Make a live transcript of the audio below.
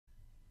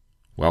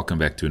Welcome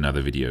back to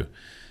another video.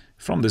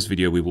 From this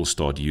video we will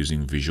start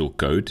using Visual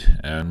Code,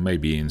 and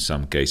maybe in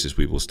some cases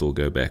we will still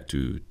go back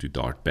to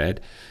Dartpad,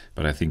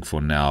 but I think for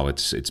now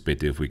it's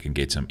better if we can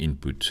get some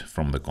input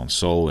from the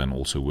console and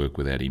also work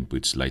with that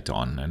inputs later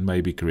on and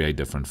maybe create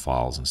different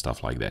files and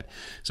stuff like that.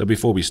 So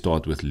before we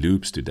start with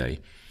loops today,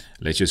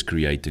 let's just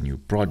create a new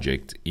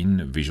project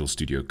in Visual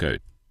Studio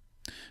Code.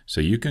 So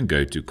you can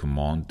go to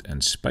Command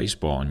and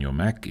Spacebar on your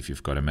Mac. If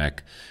you've got a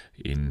Mac,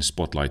 in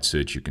Spotlight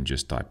Search you can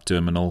just type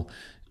terminal,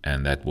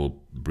 and that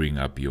will bring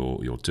up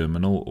your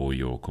terminal or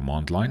your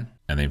command line.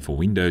 And then for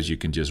Windows, you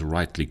can just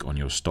right click on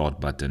your start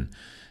button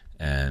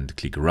and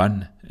click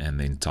run, and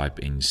then type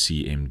in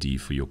CMD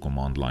for your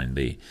command line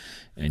there.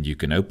 And you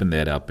can open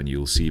that up and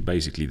you'll see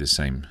basically the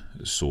same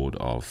sort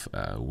of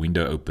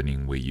window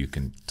opening where you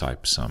can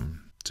type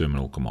some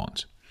terminal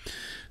commands.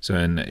 So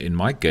in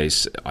my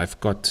case, I've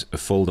got a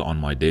folder on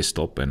my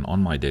desktop, and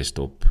on my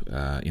desktop,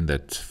 in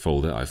that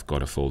folder, I've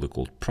got a folder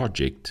called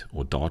project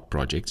or Dart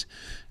projects,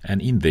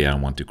 and in there I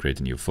want to create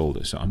a new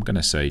folder. So I'm going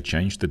to say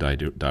change the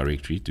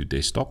directory to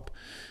desktop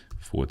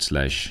 / let's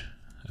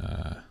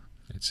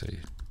say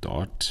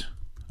Dart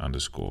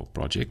 _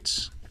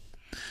 projects,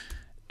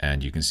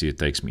 and you can see it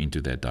takes me into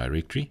that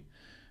directory.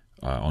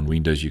 On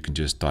Windows you can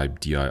just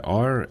type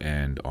dir,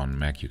 and on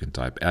Mac you can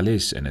type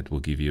ls, and it will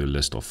give you a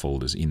list of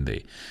folders in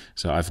there.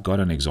 So I've got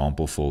an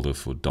example folder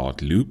for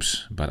Dart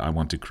loops, but I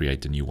want to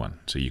create a new one,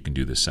 so you can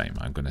do the same.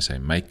 I'm going to say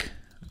make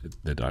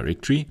the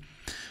directory,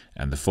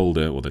 and the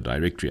folder or the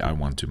directory I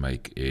want to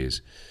make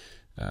is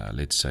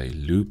let's say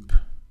loop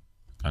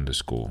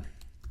 _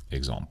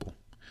 example.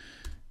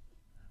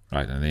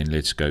 Right, and then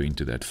let's go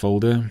into that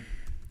folder,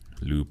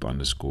 loop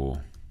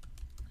 _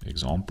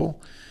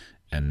 example.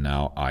 And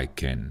now I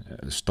can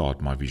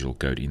start my Visual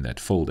Code in that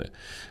folder.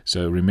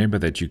 So remember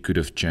that you could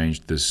have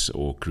changed this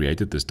or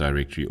created this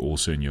directory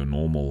also in your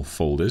normal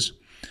folders.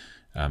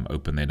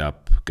 Open that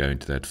up, go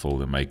into that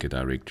folder, make a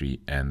directory,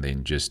 and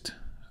then just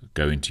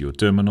go into your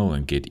terminal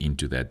and get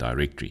into that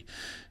directory.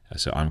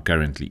 So I'm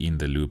currently in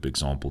the loop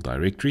example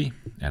directory,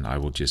 and I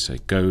will just say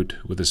code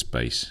with a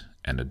space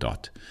and a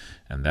dot.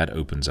 And that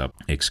opens up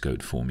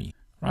Xcode for me.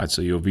 Right,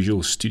 so your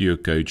Visual Studio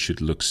Code should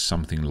look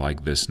something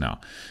like this now.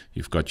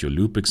 You've got your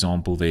loop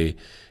example there,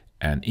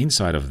 and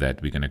inside of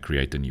that we're going to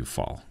create a new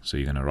file. So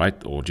you're going to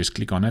write or just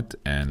click on it,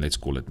 and let's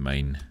call it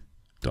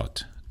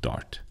main.dart.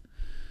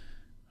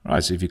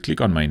 Right, so if you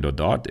click on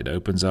main.dart, it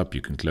opens up.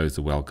 You can close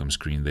the welcome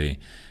screen there,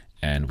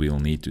 and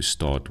we'll need to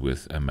start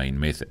with a main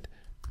method.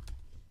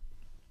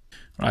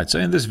 Right, so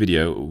in this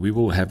video, we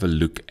will have a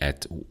look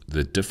at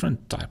the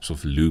different types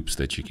of loops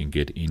that you can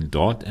get in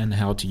Dart and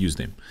how to use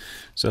them.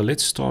 So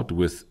let's start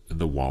with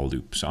the while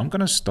loop. So I'm going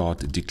to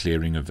start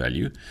declaring a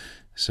value.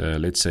 So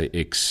let's say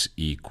x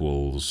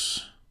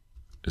equals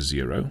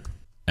 0.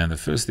 And the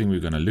first thing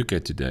we're going to look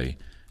at today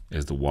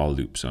is the while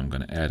loop. So I'm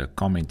going to add a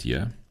comment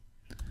here,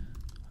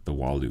 the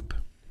while loop.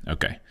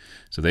 Okay,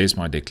 so there's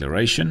my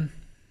declaration.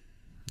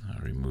 I'll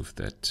remove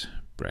that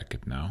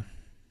bracket now.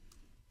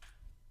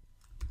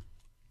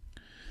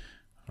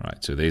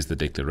 Right, so there's the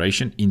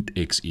declaration, int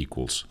x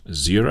equals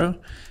 0,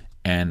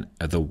 and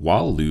the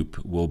while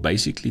loop will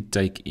basically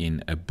take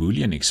in a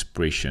Boolean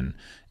expression,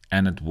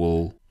 and it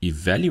will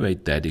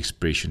evaluate that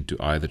expression to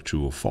either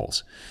true or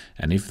false.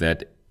 And if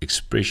that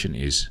expression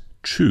is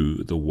true,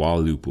 the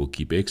while loop will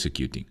keep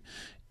executing.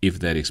 If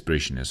that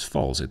expression is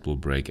false, it will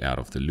break out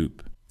of the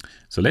loop.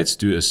 So let's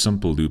do a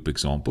simple loop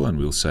example, and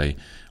we'll say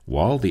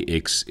while the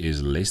x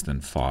is less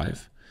than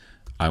 5,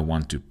 I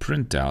want to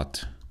print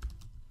out,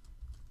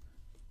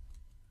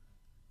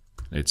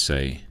 let's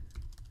say,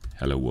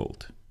 hello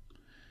world.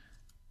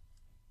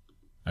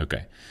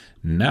 Okay,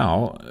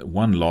 now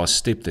one last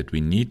step that we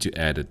need to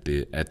add at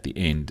the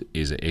end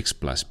is a x++,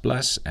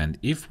 and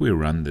if we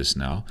run this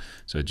now,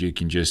 so you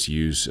can just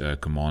use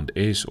Command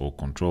S or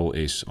Control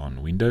S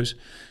on Windows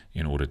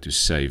in order to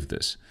save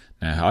this.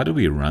 Now, how do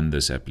we run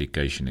this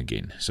application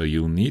again? So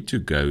you'll need to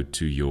go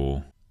to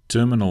your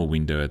terminal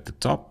window at the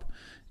top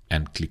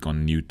and click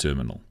on New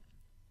Terminal.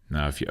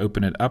 Now, if you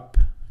open it up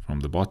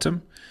from the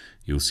bottom,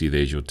 you'll see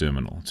there's your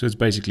terminal. So it's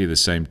basically the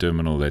same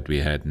terminal that we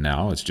had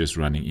now. It's just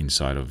running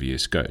inside of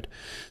VS Code.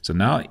 So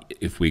now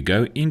if we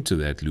go into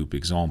that loop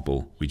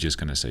example, we're just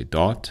going to say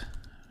dart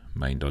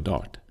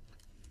main.dart.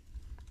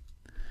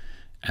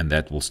 And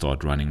that will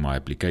start running my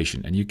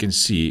application. And you can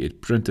see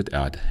it printed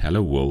out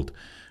hello world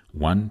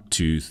 1,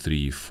 2,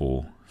 3,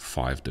 4,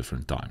 5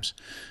 different times.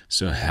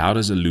 So how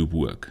does a loop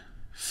work?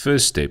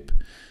 First step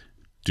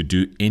to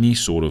do any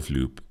sort of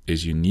loop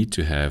is you need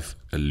to have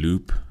a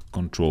loop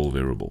control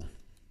variable.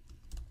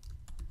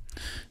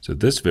 So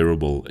this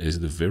variable is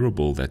the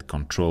variable that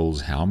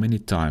controls how many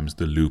times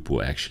the loop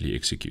will actually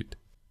execute.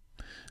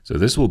 So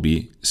this will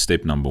be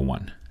step number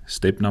 1.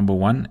 Step number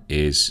 1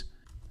 is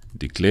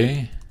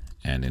declare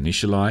and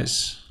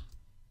initialize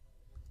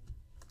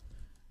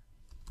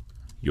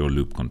your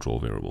loop control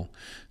variable.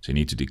 So you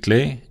need to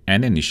declare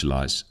and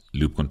initialize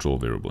loop control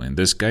variable. In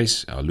this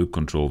case, our loop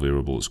control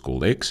variable is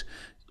called x,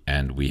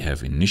 and we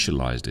have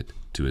initialized it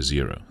to a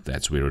 0.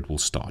 That's where it will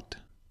start.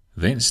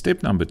 Then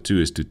step number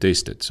 2 is to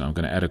test it. So I'm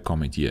going to add a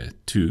comment here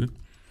to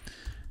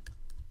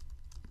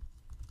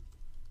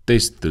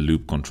test the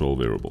loop control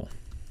variable.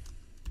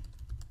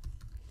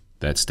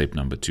 That's step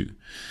number 2.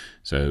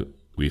 So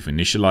we've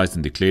initialized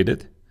and declared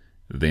it.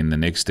 Then the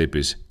next step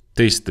is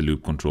test the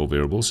loop control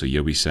variable. So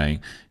here we're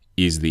saying,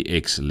 is the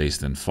x less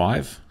than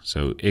 5?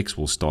 So x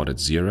will start at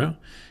 0.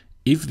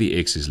 If the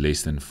x is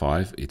less than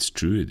 5, it's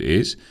true, it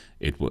is.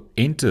 It will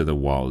enter the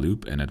while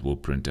loop and it will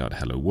print out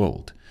hello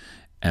world.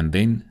 And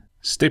then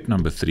step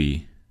number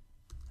 3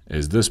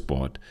 is this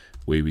part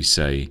where we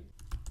say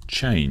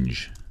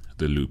change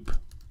the loop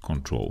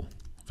control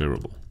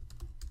variable.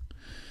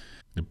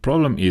 The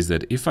problem is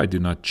that if I do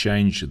not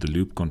change the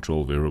loop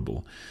control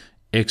variable,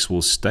 x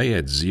will stay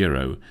at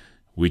 0,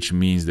 which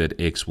means that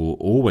x will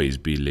always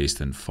be less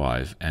than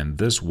 5, and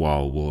this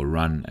while will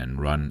run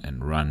and run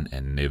and run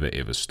and never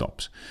ever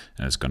stops.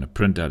 And it's going to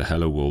print out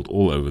hello world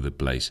all over the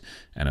place,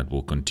 and it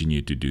will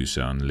continue to do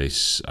so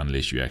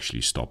unless you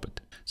actually stop it.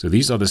 So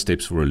these are the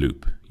steps for a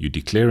loop. You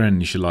declare and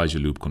initialize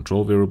your loop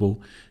control variable,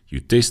 you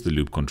test the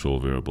loop control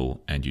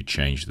variable, and you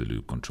change the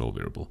loop control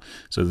variable.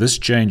 So this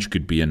change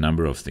could be a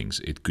number of things.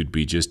 It could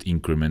be just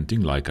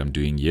incrementing like I'm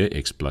doing here,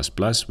 x++,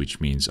 which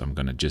means I'm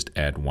going to just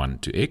add 1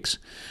 to x.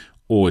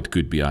 Or it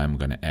could be I'm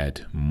going to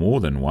add more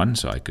than 1.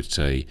 So I could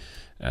say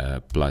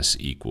plus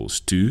equals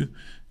 2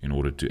 in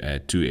order to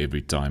add 2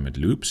 every time it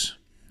loops.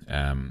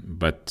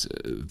 But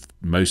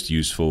most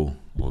useful,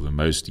 or the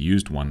most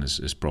used one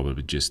is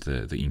probably just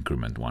the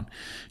increment one.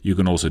 You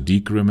can also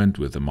decrement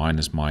with the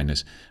minus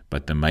minus,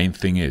 but the main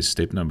thing is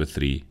step number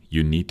 3,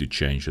 you need to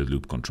change the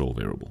loop control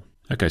variable.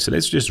 Okay, so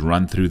let's just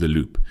run through the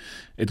loop.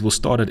 It will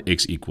start at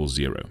x equals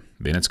 0.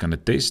 Then it's going to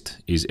test,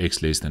 is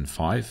x less than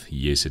 5?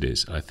 Yes, it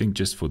is. I think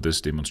just for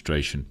this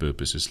demonstration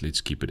purposes,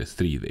 let's keep it a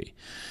 3 there.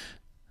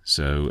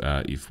 So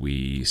if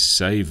we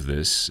save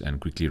this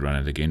and quickly run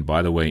it again,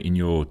 by the way, in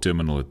your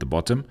terminal at the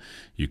bottom,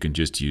 you can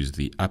just use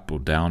the up or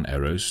down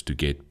arrows to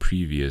get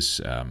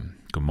previous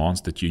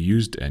commands that you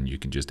used, and you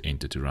can just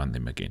enter to run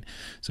them again.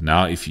 So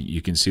now if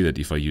you can see that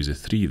if I use a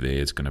 3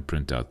 there, it's going to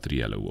print out 3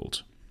 hello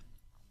worlds.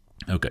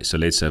 Okay, so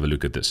let's have a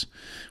look at this.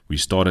 We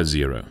start at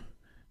 0.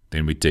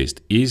 Then we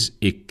test, is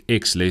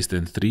x less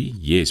than 3?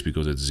 Yes,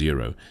 because it's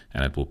 0,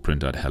 and it will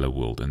print out hello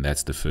world, and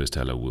that's the first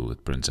hello world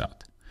it prints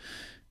out.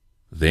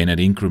 Then it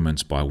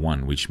increments by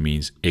 1, which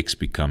means x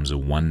becomes a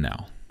 1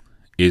 now.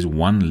 Is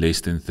 1 less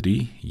than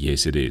 3?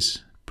 Yes, it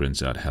is.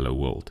 Prints out hello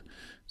world.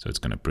 So it's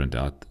going to print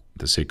out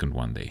the second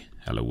one there,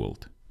 hello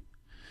world.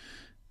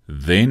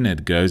 Then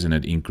it goes and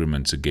it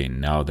increments again.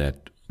 Now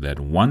that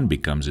 1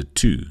 becomes a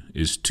 2.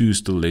 Is 2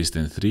 still less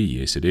than 3?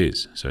 Yes, it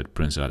is. So it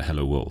prints out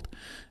hello world.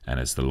 And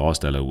it's the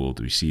last hello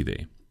world we see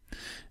there.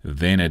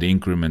 Then it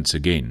increments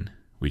again,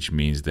 which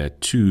means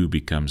that 2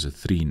 becomes a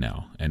 3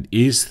 now. And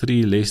is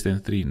 3 less than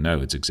 3?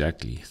 No, it's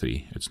exactly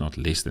 3. It's not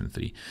less than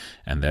 3.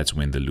 And that's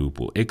when the loop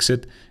will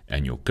exit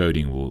and your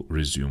coding will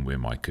resume where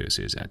my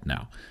cursor is at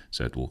now.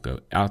 So it will go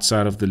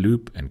outside of the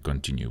loop and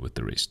continue with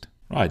the rest.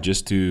 Right,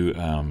 just to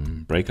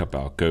break up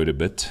our code a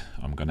bit,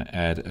 I'm going to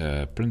add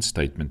a print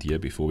statement here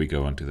before we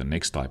go on to the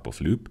next type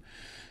of loop.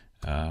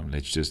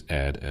 Let's just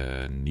add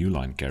a new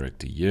line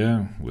character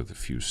here with a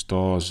few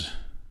stars.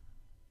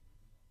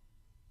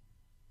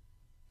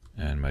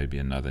 And maybe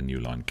another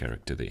new line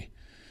character there.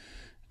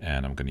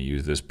 And I'm going to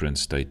use this print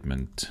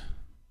statement,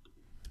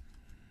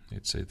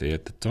 let's say there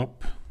at the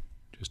top,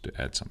 just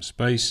to add some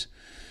space.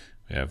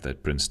 We have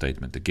that print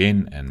statement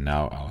again, and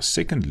now our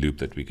second loop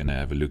that we're going to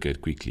have a look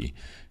at quickly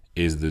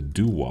is the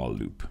do while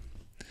loop.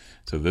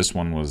 So this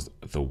one was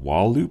the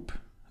while loop,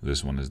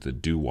 this one is the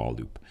do while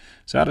loop.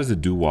 So how does the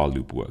do while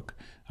loop work?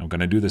 I'm going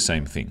to do the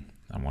same thing.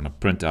 I want to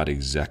print out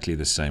exactly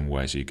the same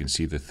way so you can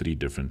see the 3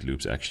 different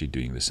loops actually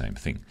doing the same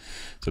thing.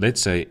 So let's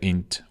say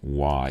int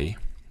y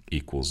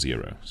equals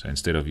 0. So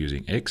instead of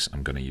using x,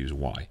 I'm going to use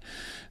y.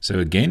 So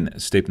again,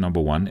 step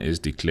number 1 is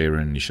declare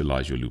and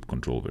initialize your loop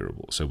control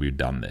variable. So we've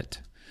done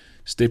that.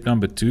 Step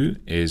number 2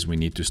 is we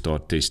need to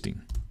start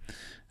testing.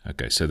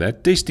 Okay, so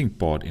that testing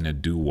part in a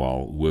do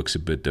while works a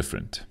bit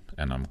different.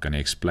 And I'm going to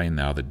explain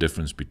now the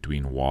difference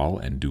between while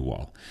and do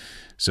while.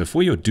 So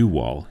for your do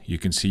while, you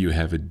can see you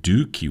have a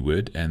do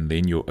keyword and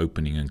then your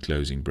opening and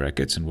closing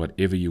brackets, and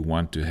whatever you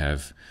want to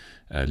have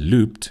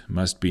looped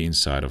must be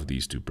inside of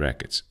these 2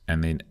 brackets.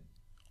 And then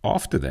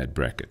after that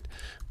bracket,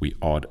 we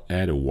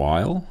add a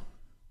while,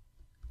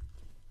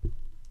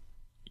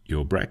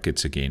 your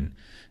brackets again,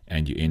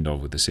 and you end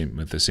off with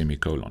the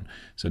semicolon.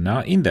 So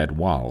now in that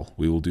while,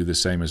 we will do the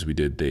same as we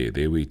did there.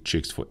 There we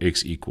checked for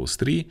x equals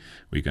 3.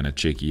 We're going to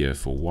check here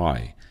for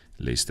y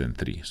less than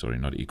 3. Sorry,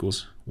 not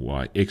equals.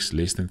 Y, x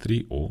less than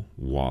 3, or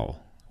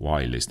while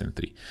y less than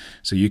 3.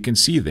 So you can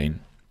see then,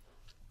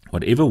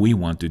 whatever we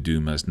want to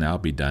do must now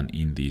be done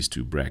in these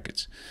 2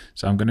 brackets.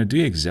 So I'm going to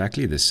do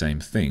exactly the same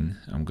thing.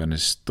 I'm going to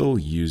still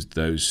use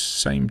those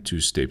same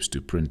 2 steps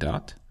to print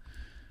out.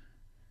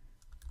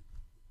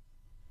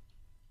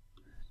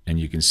 And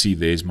you can see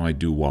there's my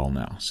do while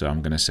now. So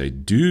I'm going to say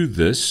do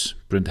this,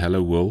 print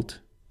hello world,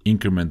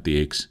 increment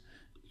the x,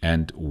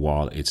 and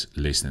while it's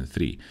less than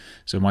 3.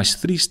 So my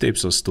 3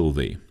 steps are still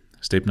there.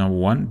 Step number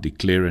 1,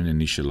 declare and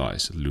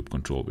initialize the loop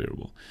control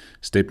variable.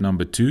 Step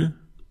number 2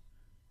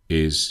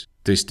 is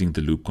testing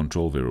the loop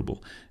control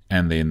variable.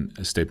 And then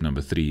step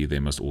number 3,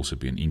 there must also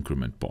be an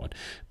increment part.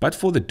 But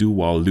for the do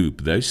while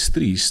loop, those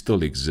 3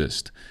 still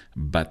exist,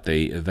 but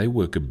they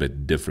work a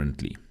bit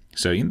differently.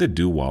 So in the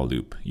do while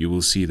loop, you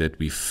will see that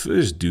we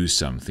first do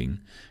something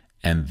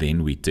and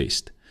then we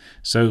test.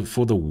 So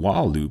for the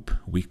while loop,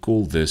 we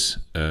call this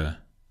a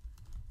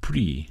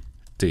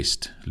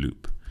pre-test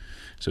loop.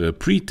 So a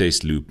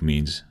pre-test loop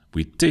means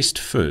we test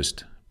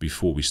first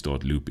before we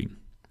start looping.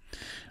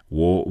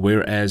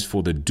 Whereas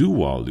for the do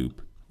while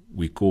loop,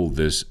 we call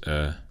this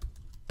a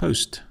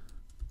post-test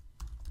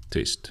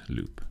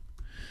loop.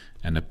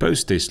 And a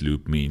post-test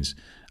loop means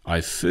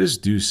I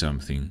first do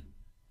something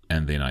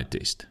and then I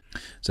test.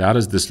 So how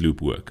does this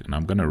loop work? And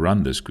I'm going to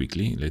run this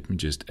quickly. Let me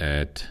just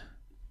add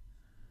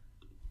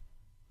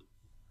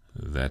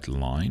that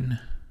line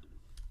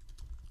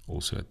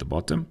also at the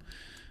bottom.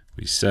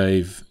 We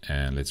save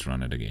and let's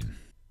run it again.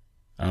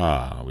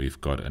 We've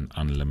got an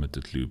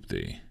unlimited loop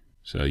there.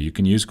 So you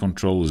can use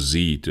Control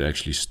Z to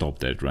actually stop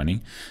that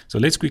running. So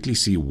let's quickly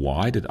see,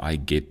 why did I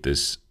get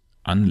this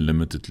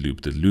unlimited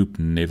loop? The loop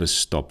never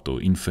stopped,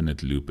 or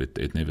infinite loop.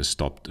 It never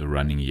stopped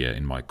running here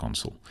in my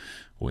console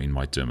or in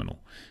my terminal.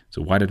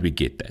 So why did we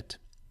get that?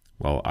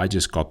 Well, I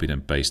just copied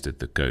and pasted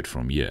the code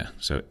from here.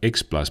 So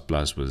X++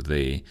 was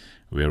there,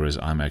 whereas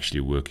I'm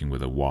actually working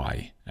with a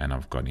Y and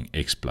I've got an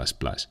X++,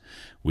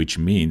 which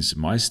means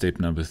my step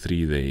number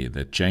 3 there,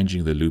 that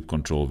changing the loop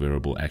control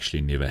variable,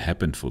 actually never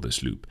happened for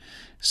this loop.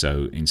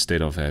 So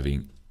instead of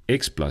having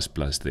X++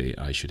 there,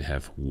 I should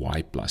have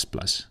Y++.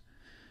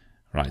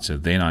 Right, so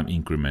then I'm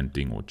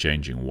incrementing or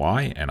changing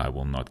Y and I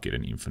will not get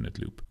an infinite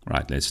loop.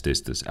 Right, let's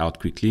test this out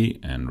quickly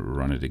and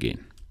run it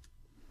again.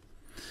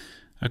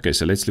 Okay,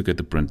 so let's look at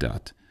the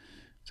printout.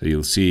 So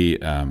you'll see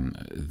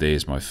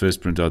there's my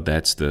first printout.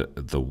 That's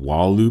the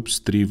while loop's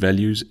 3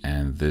 values,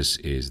 and this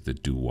is the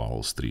do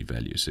while's 3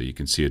 values. So you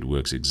can see it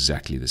works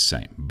exactly the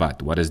same.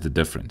 But what is the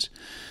difference?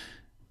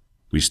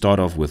 We start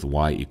off with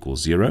Y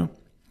equals 0,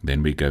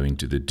 then we go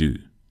into the do.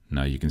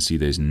 Now you can see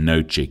there's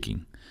no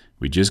checking.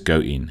 We just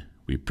go in,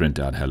 we print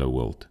out hello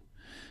world.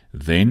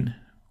 Then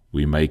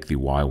we make the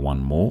Y 1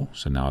 more,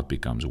 so now it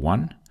becomes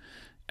 1,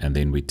 and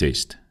then we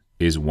test.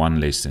 Is 1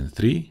 less than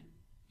 3?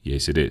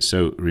 Yes, it is.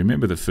 So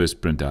remember, the first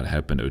printout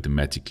happened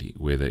automatically,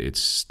 whether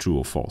it's true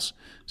or false.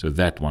 So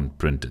that one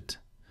printed.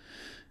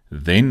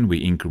 Then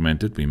we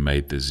incremented, we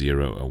made the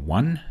 0 a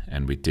 1,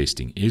 and we're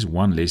testing. Is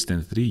 1 less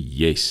than 3?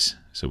 Yes.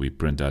 So we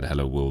print out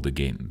hello world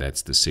again.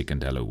 That's the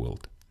second hello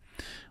world.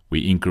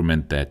 We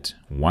increment that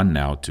 1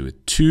 now to a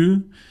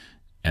 2,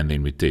 and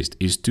then we test.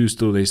 Is 2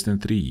 still less than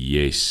 3?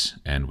 Yes.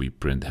 And we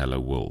print hello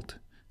world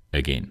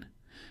again.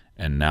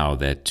 And now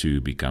that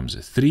 2 becomes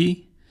a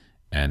 3,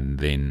 and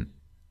then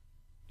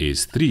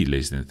is 3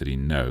 less than 3?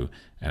 No.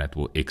 And it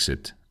will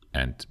exit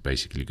and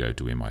basically go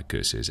to where my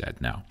cursor is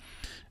at now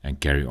and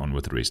carry on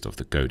with the rest of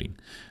the coding.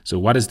 So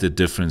what is the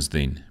difference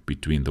then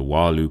between the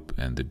while loop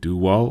and the do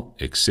while,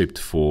 except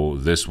for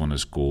this one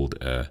is called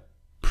a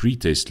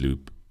pre-test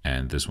loop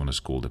and this one is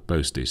called a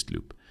post-test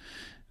loop.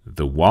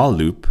 The while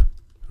loop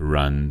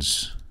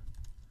runs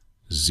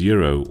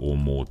 0 or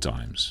more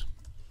times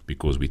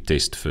because we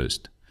test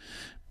first.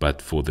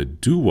 But for the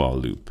do while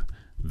loop,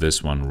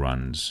 this one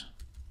runs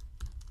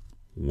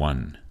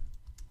 1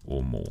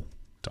 or more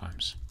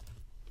times.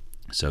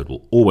 So it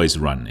will always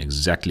run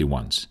exactly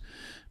once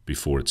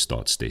before it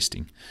starts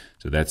testing.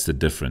 So that's the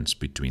difference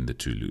between the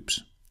two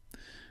loops.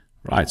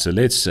 Right, so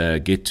let's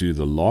get to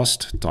the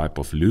last type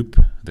of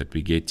loop that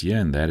we get here,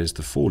 and that is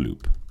the for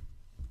loop.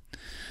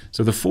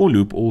 So the for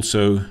loop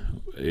also,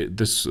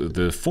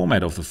 the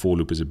format of the for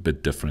loop is a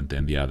bit different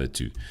than the other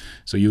two.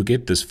 So you'll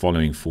get this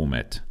following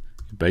format.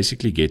 You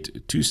basically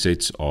get 2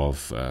 sets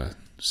of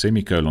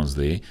semicolons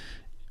there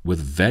with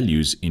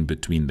values in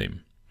between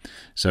them.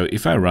 So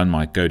if I run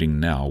my coding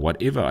now,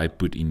 whatever I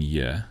put in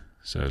here,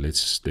 so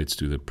let's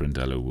do the print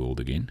hello world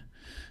again.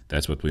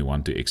 That's what we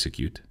want to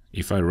execute.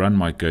 If I run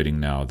my coding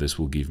now, this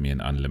will give me an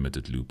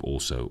unlimited loop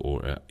also,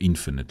 or an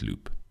infinite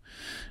loop.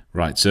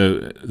 Right,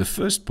 so the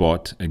first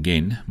part,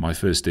 again, my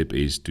first step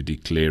is to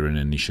declare and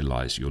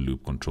initialize your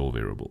loop control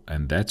variable.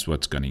 And that's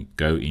what's going to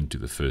go into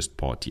the first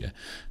part here.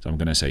 So I'm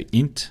going to say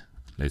int,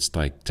 let's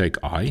take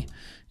I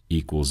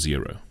equals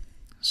 0.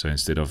 So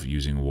instead of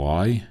using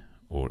Y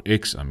or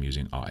X, I'm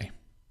using I.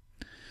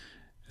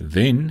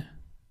 Then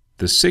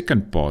the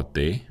second part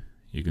there,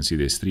 you can see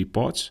there's 3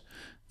 parts.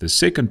 The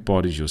second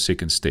part is your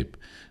second step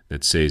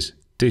that says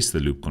test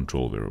the loop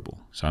control variable.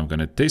 So I'm going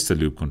to test the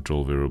loop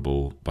control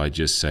variable by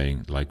just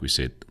saying, like we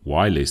said,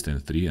 Y less than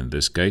 3. In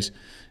this case,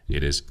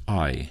 it is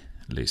I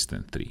less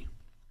than 3.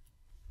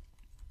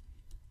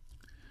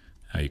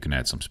 Now you can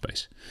add some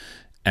space.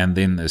 And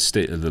then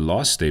the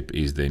last step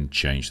is then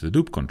change the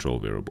loop control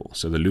variable.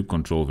 So the loop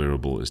control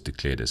variable is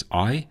declared as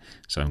I.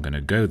 So I'm going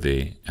to go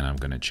there and I'm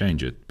going to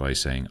change it by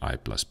saying I++.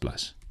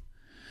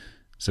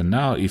 So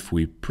now if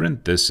we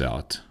print this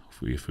out,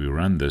 if we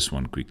run this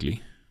one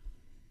quickly,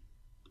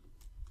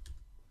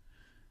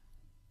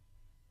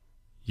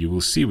 you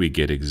will see we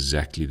get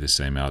exactly the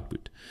same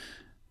output.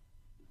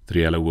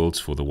 3 hello worlds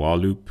for the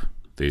while loop,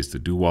 there's the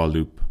do while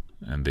loop,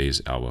 and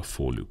there's our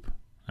for loop.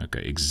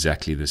 Okay,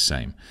 exactly the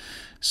same.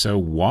 So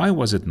why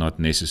was it not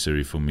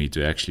necessary for me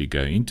to actually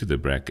go into the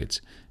brackets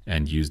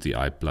and use the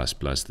I++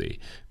 there?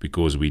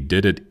 Because we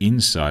did it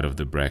inside of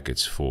the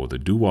brackets for the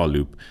do while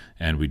loop,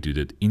 and we did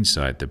it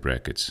inside the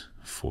brackets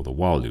for the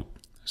while loop.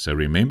 So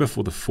remember,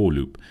 for the for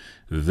loop,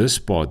 this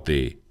part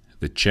there,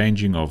 the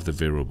changing of the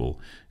variable,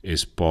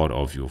 is part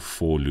of your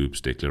for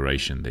loops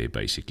declaration there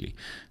basically.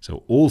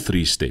 So all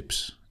 3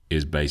 steps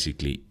is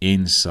basically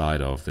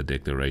inside of the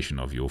declaration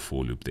of your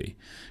for loop there.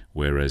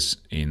 Whereas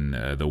in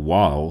the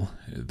while,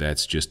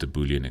 that's just a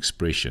Boolean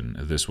expression.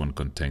 This one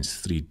contains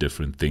 3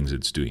 different things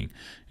it's doing.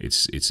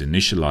 It's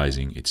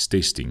initializing, it's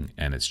testing,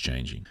 and it's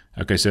changing.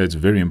 Okay, so it's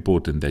very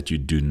important that you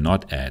do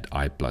not add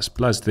I++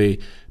 there,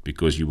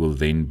 because you will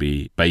then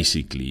be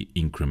basically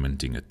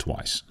incrementing it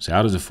twice. So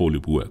how does a for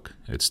loop work?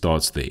 It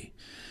starts there.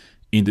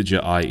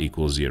 Integer I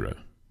equals 0.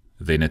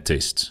 Then it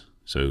tests.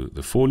 So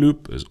the for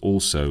loop is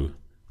also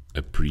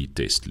a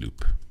pre-test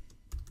loop.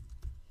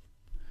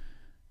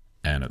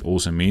 And it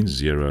also means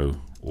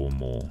 0 or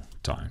more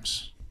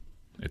times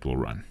it will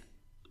run.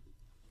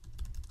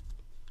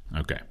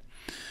 Okay,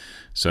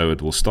 so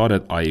it will start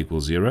at I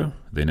equals 0,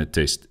 then it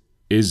tests,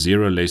 is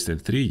 0 less than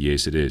 3?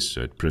 Yes, it is.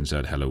 So it prints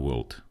out hello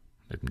world.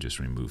 Let me just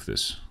remove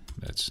this.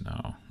 That's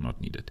now not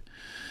needed.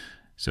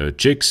 So it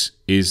checks,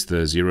 is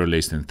the 0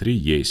 less than 3?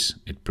 Yes,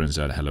 it prints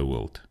out hello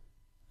world.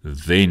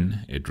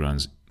 Then it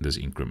runs this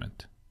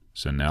increment.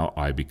 So now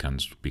I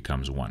becomes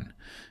 1.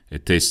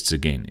 It tests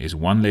again. Is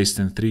 1 less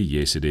than 3?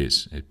 Yes, it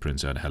is. It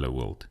prints out hello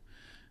world.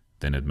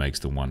 Then it makes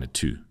the 1 a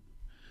 2.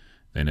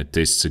 Then it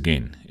tests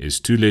again. Is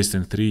 2 less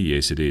than 3?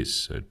 Yes, it is.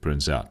 So it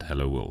prints out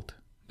hello world.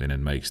 Then it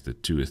makes the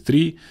 2 a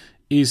 3.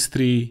 Is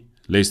 3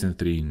 less than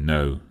 3?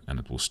 No. And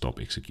it will stop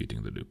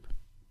executing the loop.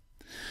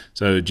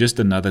 So just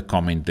another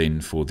comment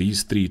then for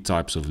these 3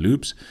 types of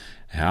loops.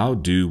 How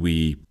do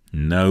we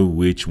know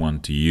which one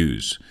to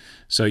use?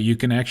 So you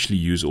can actually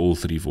use all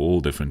 3 for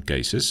all different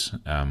cases,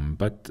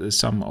 but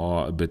some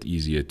are a bit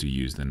easier to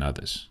use than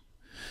others.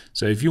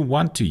 So if you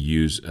want to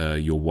use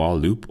your while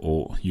loop,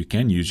 or you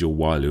can use your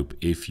while loop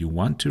if you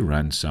want to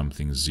run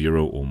something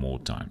 0 or more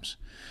times.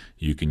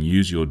 You can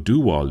use your do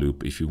while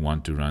loop if you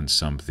want to run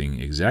something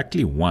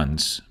exactly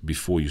once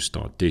before you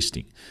start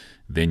testing.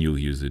 Then you'll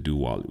use the do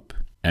while loop.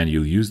 And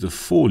you'll use the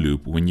for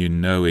loop when you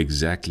know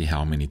exactly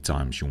how many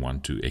times you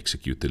want to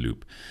execute the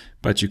loop.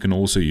 But you can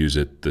also use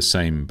it the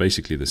same,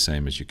 basically the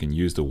same as you can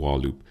use the while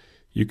loop.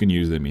 You can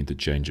use them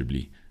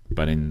interchangeably.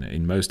 But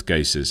in most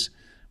cases,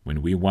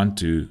 when we want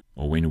to,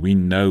 or when we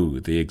know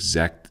the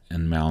exact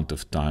amount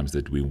of times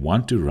that we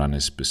want to run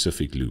a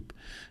specific loop,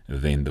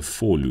 then the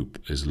for loop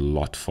is a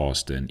lot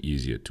faster and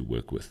easier to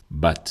work with.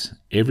 But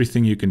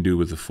everything you can do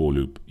with the for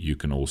loop, you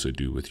can also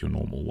do with your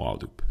normal while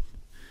loop.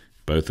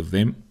 Both of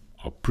them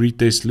are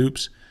pre-test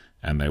loops,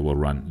 and they will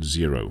run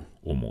 0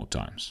 or more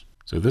times.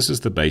 So this is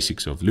the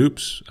basics of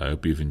loops. I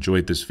hope you've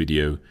enjoyed this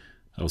video.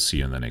 I'll see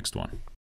you in the next one.